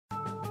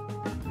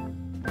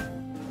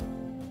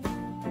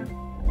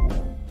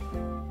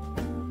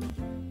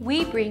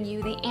we bring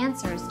you the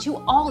answers to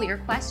all your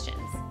questions.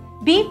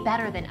 Be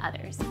better than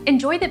others.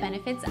 Enjoy the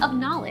benefits of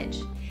knowledge.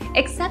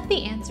 Accept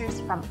the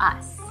answers from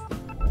us.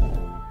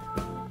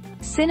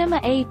 Cinema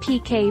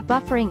APK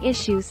buffering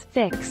issues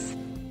fix.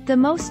 The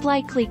most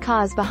likely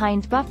cause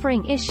behind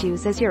buffering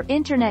issues is your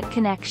internet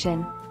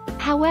connection.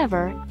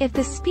 However, if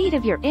the speed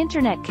of your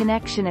internet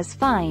connection is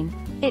fine,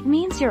 it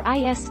means your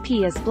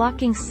ISP is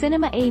blocking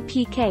Cinema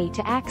APK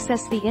to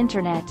access the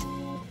internet.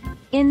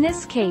 In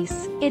this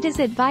case, it is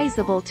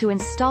advisable to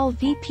install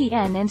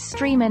VPN and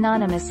stream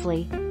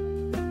anonymously.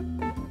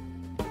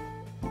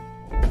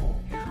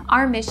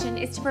 Our mission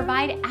is to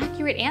provide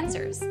accurate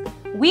answers.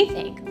 We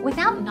think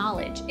without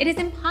knowledge, it is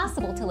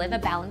impossible to live a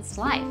balanced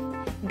life.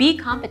 Be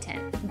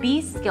competent,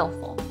 be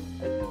skillful.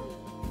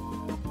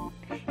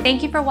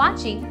 Thank you for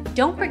watching.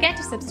 Don't forget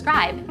to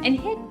subscribe and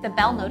hit the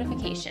bell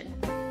notification.